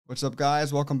What's up,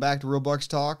 guys? Welcome back to Real Bucs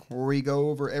Talk, where we go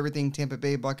over everything Tampa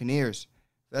Bay Buccaneers.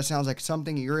 If that sounds like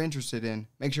something you're interested in,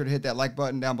 make sure to hit that like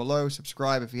button down below,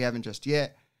 subscribe if you haven't just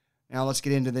yet. Now let's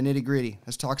get into the nitty-gritty.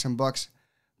 Let's talk some Bucs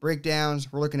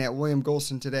breakdowns. We're looking at William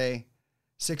Gholston today,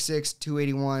 6'6",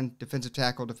 281, defensive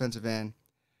tackle, defensive end.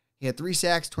 He had 3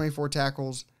 sacks, 24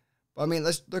 tackles. But,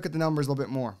 let's look at the numbers a little bit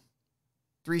more.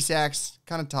 3 sacks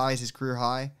kind of ties his career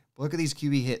high. But look at these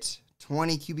QB hits.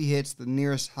 20 QB hits. The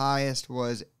nearest highest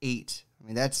was 8.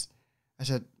 That's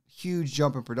a huge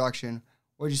jump in production.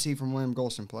 What did you see from William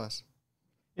Gholston, plus?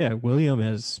 Yeah,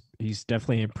 he's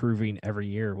definitely improving every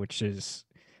year, which is,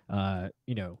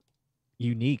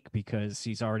 unique because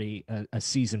he's already a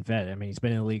seasoned vet. He's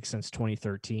been in the league since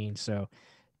 2013. So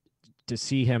to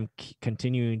see him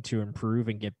continuing to improve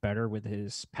and get better with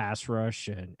his pass rush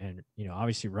and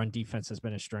obviously run defense has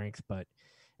been a strength, but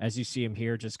as you see him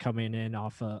here, just coming in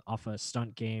off a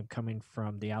stunt game, coming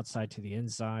from the outside to the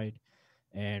inside,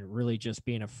 and really just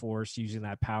being a force, using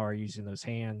that power, using those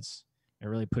hands, and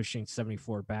really pushing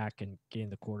 74 back and getting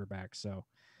the quarterback. So,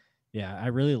 yeah, I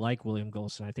really like William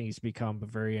Gholston. I think he's become a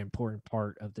very important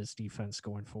part of this defense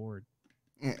going forward.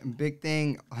 Yeah, big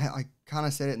thing, I kind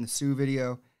of said it in the Sue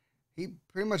video. He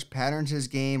pretty much patterns his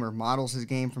game or models his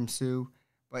game from Sue,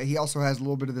 but he also has a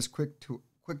little bit of this quick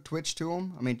twitch to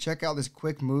him. Check out this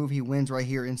quick move. He wins right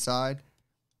here inside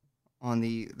on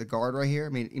the guard right here.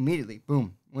 Immediately,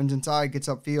 boom, wins inside, gets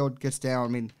upfield, gets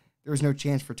down. There was no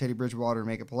chance for Teddy Bridgewater to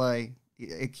make a play.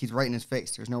 He's right in his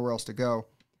face. There's nowhere else to go.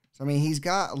 So, he's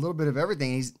got a little bit of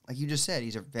everything. He's, like you just said,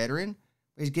 he's a veteran,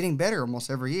 but he's getting better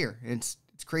almost every year. It's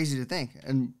crazy to think.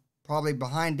 And probably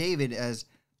behind David as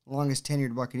longest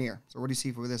tenured Buccaneer. So what do you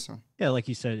see for this one? Yeah, like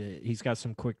you said, he's got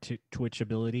some quick twitch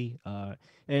ability,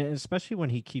 and especially when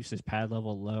he keeps his pad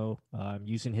level low,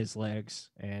 using his legs,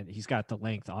 and he's got the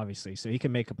length, obviously, so he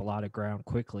can make up a lot of ground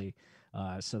quickly.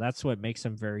 So that's what makes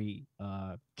him very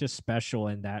just special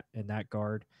in that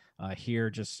guard. Here,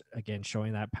 just again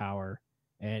showing that power,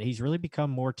 and he's really become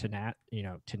more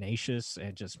tenacious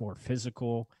and just more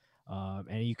physical.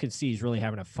 And you can see he's really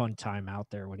having a fun time out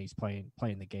there when he's playing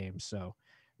the game. So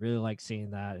really like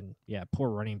seeing that. And yeah, poor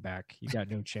running back. You got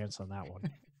no chance on that one.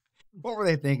 What were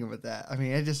they thinking with that?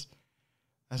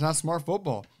 That's not smart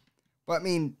football. But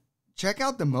check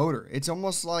out the motor. It's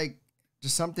almost like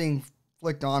just something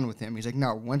flicked on with him. He's like,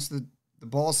 no, once the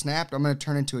ball snapped, I'm going to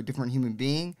turn into a different human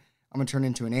being. I'm going to turn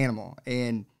into an animal.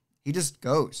 And he just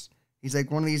goes. He's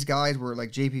like one of these guys where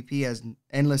like JPP has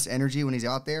endless energy when he's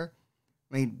out there.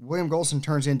 William Gholston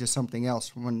turns into something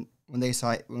else when they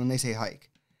say hike.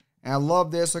 And I love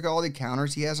this. Look at all the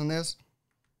counters he has on this.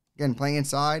 Again, playing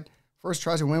inside. First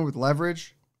tries to win with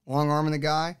leverage. Long arming the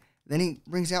guy. Then he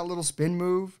brings out a little spin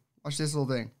move. Watch this little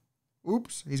thing.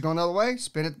 Oops. He's going the other way.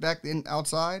 Spin it back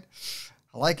outside.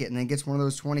 I like it. And then gets one of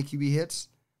those 20 QB hits.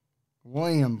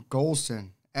 William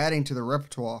Gholston adding to the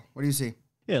repertoire. What do you see?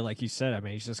 Yeah, like you said,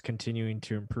 he's just continuing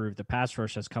to improve. The pass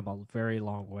rush has come a very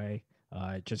long way.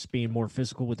 Just being more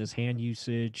physical with his hand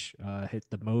usage. Hit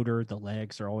the motor. The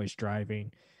legs are always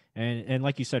driving. And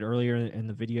like you said earlier in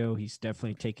the video, he's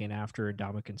definitely taken after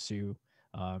Ndamukong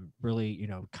Suh, really,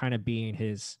 kind of being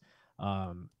his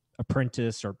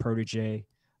apprentice or protege.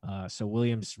 So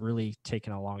Williams really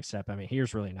taking a long step.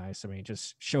 Here's really nice.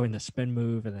 Just showing the spin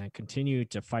move and then continue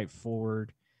to fight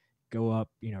forward, go up,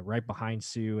 right behind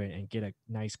Suh and get a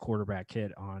nice quarterback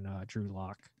hit on Drew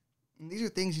Lock. And these are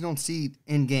things you don't see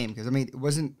in game because, it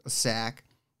wasn't a sack.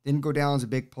 Didn't go down as a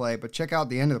big play, but check out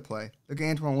the end of the play. Look at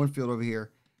Antoine Winfield over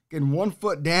here. Getting 1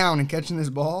 foot down and catching this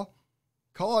ball.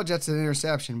 College, that's an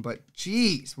interception, but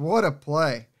geez, what a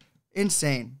play.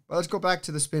 Insane. But let's go back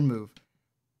to the spin move.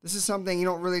 This is something you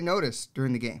don't really notice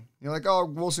during the game. You're like, oh,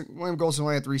 William Gholston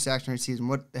only had 3 sacks during the season.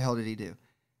 What the hell did he do?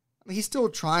 He's still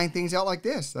trying things out like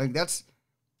this.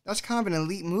 That's kind of an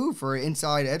elite move for an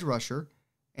inside edge rusher.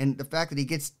 And the fact that he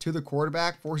gets to the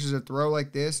quarterback, forces a throw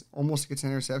like this, almost gets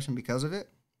an interception because of it.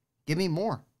 Give me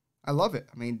more. I love it.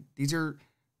 These are...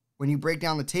 When you break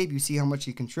down the tape, you see how much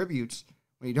he contributes.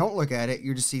 When you don't look at it,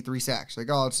 you just see 3 sacks. Like,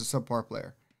 oh, it's a subpar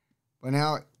player. But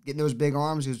now, getting those big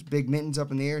arms, those big mittens up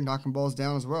in the air, knocking balls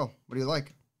down as well. What do you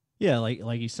like? Yeah, like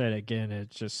you said, again,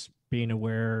 it's just being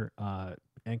aware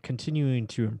and continuing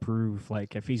to improve.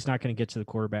 Like, if he's not going to get to the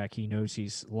quarterback, he knows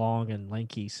he's long and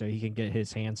lanky, so he can get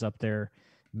his hands up there,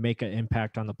 make an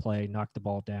impact on the play, knock the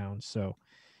ball down. So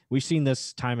we've seen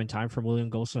this time and time from William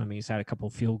Gholston. He's had a couple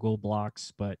field goal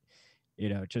blocks, but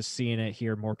just seeing it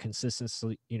here more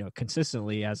consistently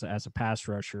as a pass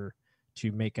rusher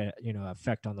to make a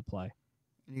effect on the play.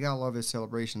 You gotta love his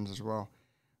celebrations as well.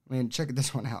 Check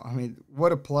this one out.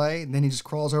 What a play! And then he just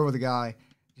crawls over the guy,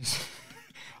 just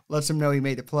lets him know he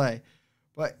made the play.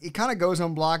 But he kind of goes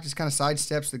unblocked, just kind of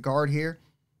sidesteps the guard here.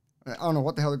 I don't know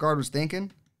what the hell the guard was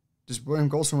thinking. Just William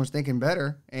Gholston was thinking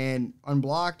better. And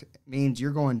unblocked means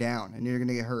you're going down and you're going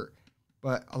to get hurt.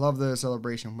 But I love the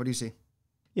celebration. What do you see?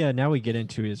 Yeah, now we get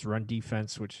into his run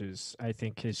defense, which is, I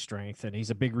think, his strength. And he's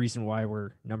a big reason why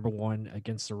we're #1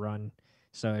 against the run.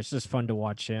 So it's just fun to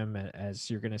watch him, as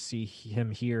you're going to see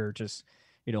him here just,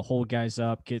 hold guys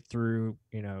up, get through,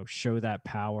 show that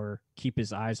power, keep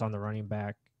his eyes on the running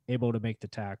back, able to make the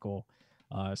tackle.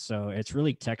 So it's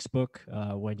really textbook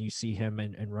when you see him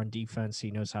in run defense.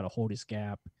 He knows how to hold his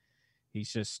gap.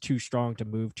 He's just too strong to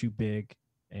move, too big,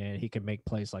 and he can make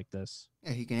plays like this.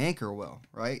 Yeah, he can anchor well,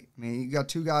 right? I mean, you got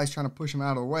two guys trying to push him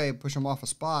out of the way, push him off a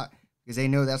spot because they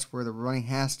know that's where the running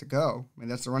has to go. I mean,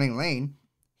 that's the running lane.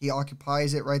 He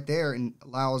occupies it right there and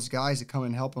allows guys to come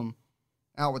and help him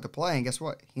out with the play. And guess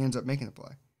what? He ends up making the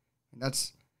play. And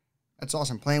that's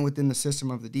awesome. Playing within the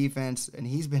system of the defense, and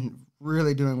he's been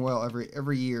really doing well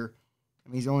every year. I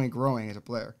mean, he's only growing as a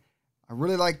player. I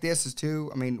really like this as too.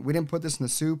 I mean, we didn't put this in the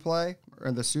Sue play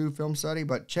or the Sue film study,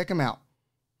 but check him out.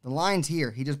 The line's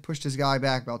here. He just pushed his guy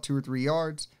back about 2 or 3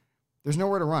 yards. There's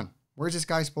nowhere to run. Where's this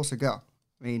guy supposed to go?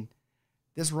 I mean,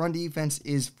 this run defense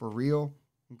is for real.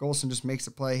 Gholston just makes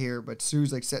the play here, but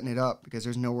Sue's like setting it up because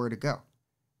there's nowhere to go.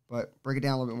 But break it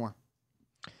down a little bit more.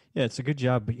 Yeah, it's a good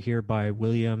job here by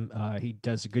William. He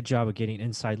does a good job of getting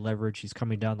inside leverage. He's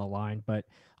coming down the line, but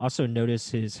also notice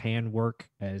his hand work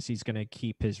as he's going to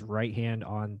keep his right hand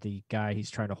on the guy he's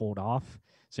trying to hold off.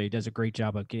 So he does a great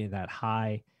job of getting that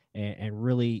high and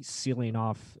really sealing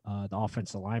off the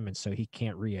offensive lineman so he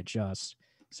can't readjust.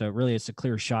 So really it's a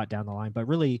clear shot down the line. But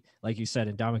really, like you said,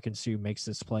 Ndamukong Suh makes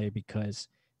this play because,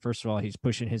 first of all, he's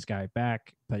pushing his guy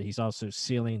back, but he's also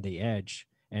sealing the edge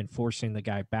and forcing the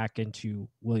guy back into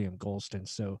William Gholston.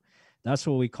 So that's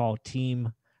what we call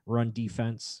team run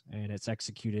defense, and it's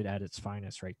executed at its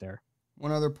finest right there.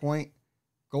 One other point,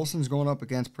 Gholston's going up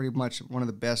against pretty much one of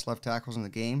the best left tackles in the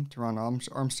game, Teron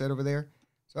Armstead over there.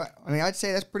 So, I mean, I'd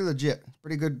say that's pretty legit. It's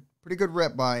pretty good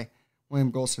rep by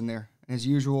William Gholston there. As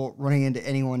usual, running into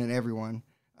anyone and everyone.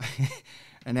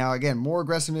 And now, again, more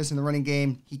aggressiveness in the running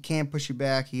game. He can push you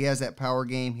back. He has that power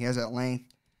game. He has that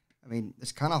length. I mean,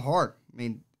 it's kind of hard. I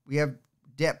mean, we have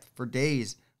depth for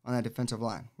days on that defensive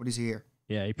line. What do you see here?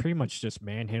 Yeah, he pretty much just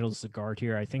manhandles the guard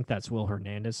here. I think that's Will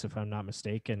Hernandez, if I'm not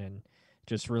mistaken, and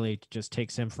just really just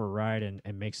takes him for a ride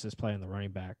and makes this play on the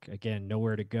running back. Again,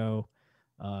 nowhere to go.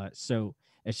 So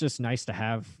it's just nice to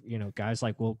have, guys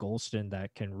like Will Gholston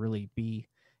that can really be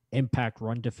impact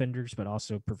run defenders, but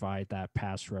also provide that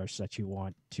pass rush that you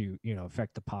want to,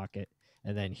 affect the pocket.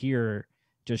 And then here,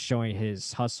 just showing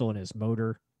his hustle and his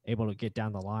motor, able to get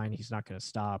down the line. He's not going to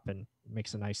stop and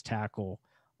makes a nice tackle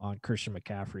on Christian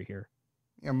McCaffrey here.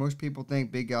 Yeah, most people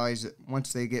think big guys,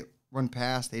 once they get run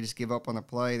past, they just give up on the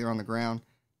play. They're on the ground.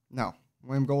 No.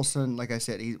 William Gholston, like I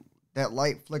said, that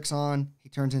light flicks on. He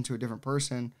turns into a different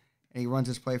person, and he runs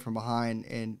his play from behind,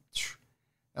 and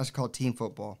that's called team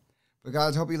football. But,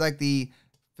 guys, hope you like the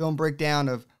film breakdown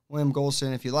of William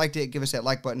Gholston. If you liked it, give us that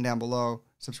like button down below.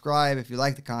 Subscribe if you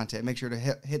like the content. Make sure to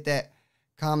hit that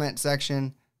comment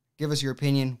section. Give us your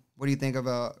opinion. What do you think of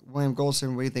William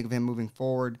Gholston? What do you think of him moving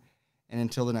forward? And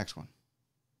until the next one.